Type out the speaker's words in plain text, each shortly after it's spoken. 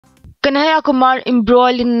Kanhaiya Kumar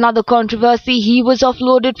embroiled in another controversy. He was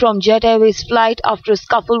offloaded from Jet Airways flight after a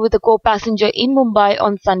scuffle with a co-passenger in Mumbai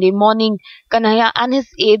on Sunday morning. Kanhaiya and his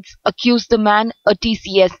aides accused the man, a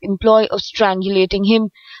TCS employee, of strangulating him,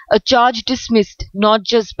 a charge dismissed not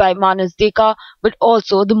just by Manas Deka but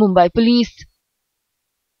also the Mumbai police.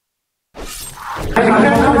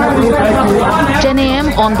 10 a.m.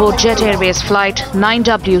 onboard Jet Airways flight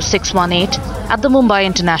 9W618 at the Mumbai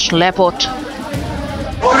International Airport.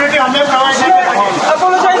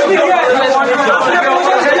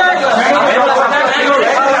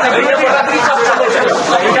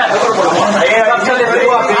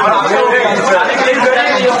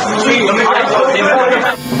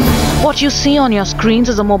 What you see on your screens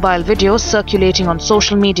is a mobile video circulating on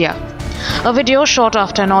social media. A video shot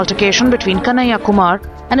after an altercation between Kanhaiya Kumar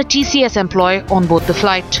and a TCS employee on board the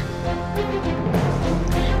flight.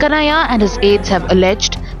 Kanhaiya and his aides have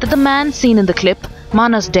alleged that the man seen in the clip,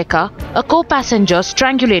 Manas Deka, a co-passenger,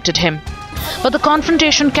 strangulated him. But the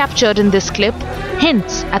confrontation captured in this clip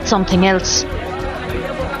hints at something else.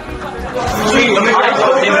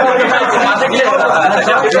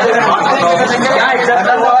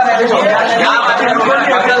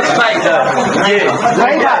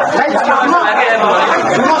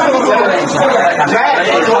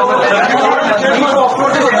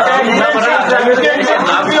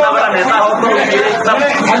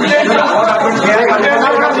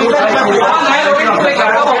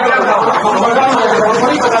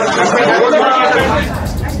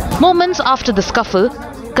 Moments after the scuffle,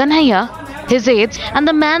 Kanhaiya, his aides and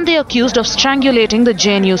the man they accused of strangulating the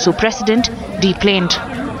JNU president deplaned.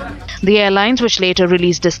 The airlines, which later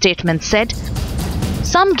released a statement, said,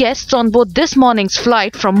 "Some guests on board this morning's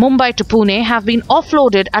flight from Mumbai to Pune have been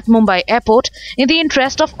offloaded at Mumbai airport in the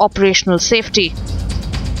interest of operational safety.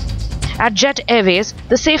 At Jet Airways,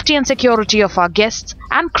 the safety and security of our guests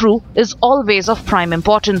and crew is always of prime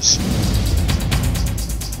importance."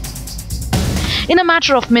 In a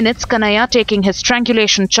matter of minutes, Kanhaiya taking his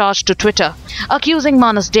strangulation charge to Twitter, accusing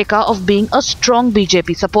Manas Deka of being a strong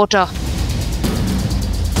BJP supporter.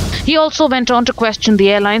 He also went on to question the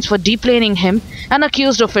airlines for deplaning him and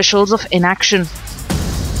accused officials of inaction.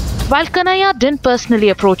 While Kanhaiya didn't personally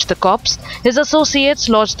approach the cops, his associates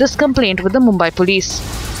lodged this complaint with the Mumbai police.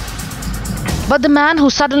 But the man who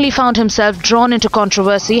suddenly found himself drawn into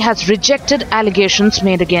controversy has rejected allegations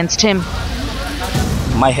made against him.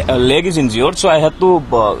 My leg is injured, so I had to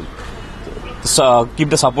keep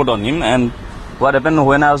the support on him. And what happened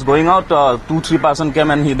when I was going out, 2-3 person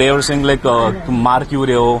came and they were saying like, "मार क्यों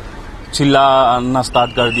रहे हो?" चिल्लाना start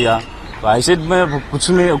कर दिया. So I said, मैं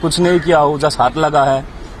कुछ नहीं किया हूँ, just हाथ लगा है.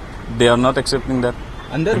 They are not accepting that.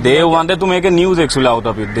 They wanted to make a news actually out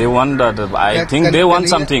of it. They want that. I think they want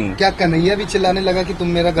something. क्या कन्हैया भी चिल्लाने लगा कि तुम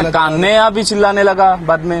मेरा गलत? कन्हैया भी चिल्लाने लगा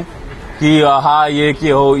बाद में कि हाँ ये कि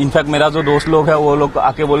हो. इनफैक्ट मेरा जो दोस्त लोग है वो लोग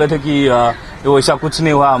आके बोले थे कि वैसा कुछ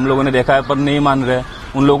नहीं हुआ, हम लोगों ने देखा है, पर नहीं मान रहे.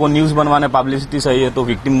 उन लोगों को न्यूज बनवाने पब्लिसिटी सही है तो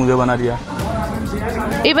विक्टिम मुझे बना दिया.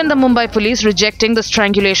 Even the Mumbai police rejecting the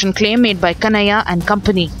strangulation claim made by Kanhaiya and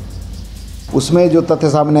company. उसमें जो तथ्य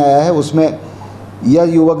सामने आया है उसमें यह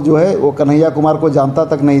युवक जो है वो कन्हैया कुमार को जानता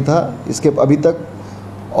तक नहीं था इसके अभी तक.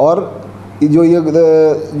 और जो ये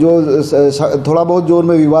जो थोड़ा बहुत जोर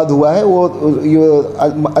में विवाद हुआ है वो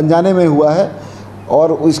अनजाने में हुआ है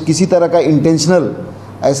और उस किसी तरह का इंटेंशनल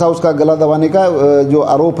ऐसा उसका गला दबाने का जो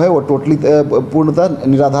आरोप है वो टोटली पूर्णतः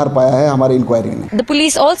निराधार पाया है हमारी इंक्वायरी में. The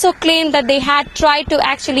police also claimed that they had tried to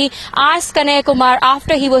actually ask Kanhaiya Kumar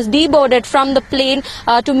after he was deboarded from the plane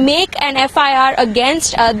to make an FIR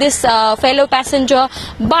against this fellow passenger,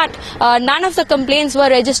 but none of the complaints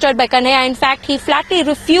were registered by Kanhaiya. In fact, he flatly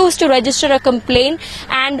refused to register a complaint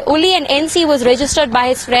and only an NC was registered by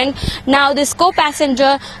his friend. Now this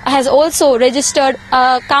co-passenger has also registered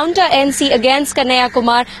a counter NC against Kanhaiya Kumar,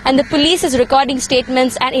 and the police is recording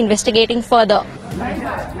statements and investigating further.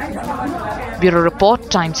 Bureau Report,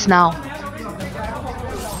 Times Now.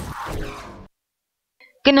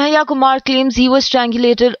 Kanhaiya Kumar claims he was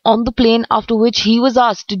strangulated on the plane, after which he was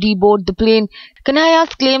asked to deboard the plane.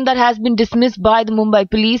 Kanhaiya's claim that has been dismissed by the Mumbai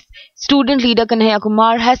police. Student leader Kanhaiya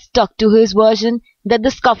Kumar has stuck to his version that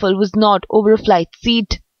the scuffle was not over a flight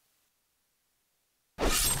seat.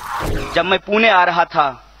 जब मैं पुणे आ रहा था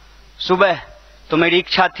सुबह तो मेरी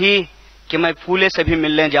इच्छा थी कि मैं फूले से भी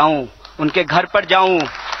मिलने जाऊं, उनके घर पर जाऊं,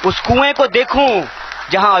 उस कुएं को देखूं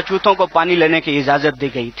जहां अछूतों को पानी लेने की इजाजत दी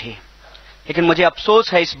गई थी. लेकिन मुझे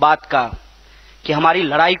अफसोस है इस बात का कि हमारी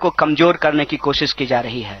लड़ाई को कमजोर करने की कोशिश की जा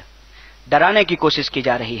रही है, डराने की कोशिश की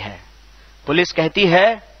जा रही है. पुलिस कहती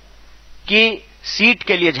है कि सीट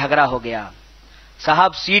के लिए झगड़ा हो गया.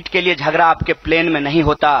 साहब, सीट के लिए झगड़ा आपके प्लेन में नहीं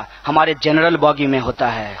होता, हमारे जनरल बॉगी में होता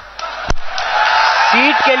है.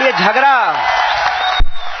 सीट के लिए झगड़ा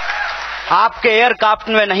आपके एयरक्राफ्ट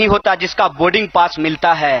में नहीं होता जिसका बोर्डिंग पास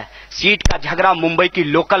मिलता है। सीट का झगड़ा मुंबई की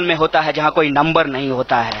लोकल में होता है जहां कोई नंबर नहीं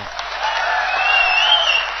होता है।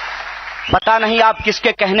 पता नहीं आप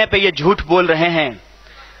किसके कहने पे ये झूठ बोल रहे हैं,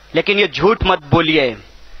 लेकिन ये झूठ मत बोलिए।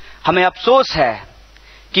 हमें अफसोस है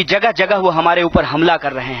कि जगह जगह वो हमारे ऊपर हमला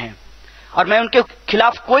कर रहे हैं और मैं उनके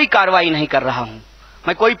खिलाफ कोई कार्रवाई नहीं कर रहा हूं।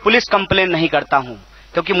 मैं कोई पुलिस कंप्लेन नहीं करता हूं,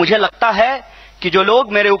 क्योंकि मुझे लगता है कि जो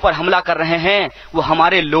लोग मेरे ऊपर हमला कर रहे हैं वो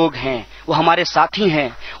हमारे लोग हैं, वो हमारे साथी हैं।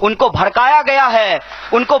 उनको भड़काया गया है,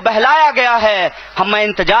 उनको बहलाया गया है। मैं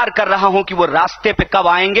इंतजार कर रहा हूं कि वो रास्ते पे कब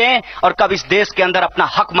आएंगे और कब इस देश के अंदर अपना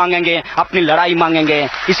हक मांगेंगे, अपनी लड़ाई मांगेंगे।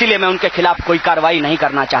 इसीलिए मैं उनके खिलाफ कोई कार्रवाई नहीं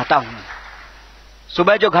करना चाहता हूं।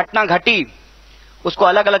 सुबह जो घटना घटी उसको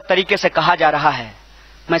अलग अलग तरीके से कहा जा रहा है।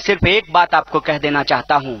 मैं सिर्फ एक बात आपको कह देना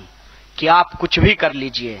चाहता हूं कि आप कुछ भी कर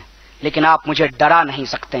लीजिए, लेकिन आप मुझे डरा नहीं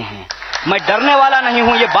सकते हैं। मैं डरने वाला नहीं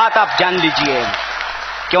हूं, ये बात आप जान लीजिए।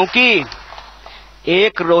 क्योंकि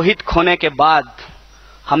एक रोहित खोने के बाद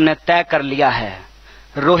हमने तय कर लिया है,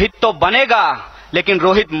 रोहित तो बनेगा लेकिन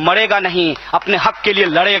रोहित मरेगा नहीं, अपने हक के लिए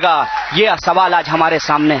लड़ेगा। ये सवाल आज हमारे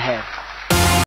सामने है।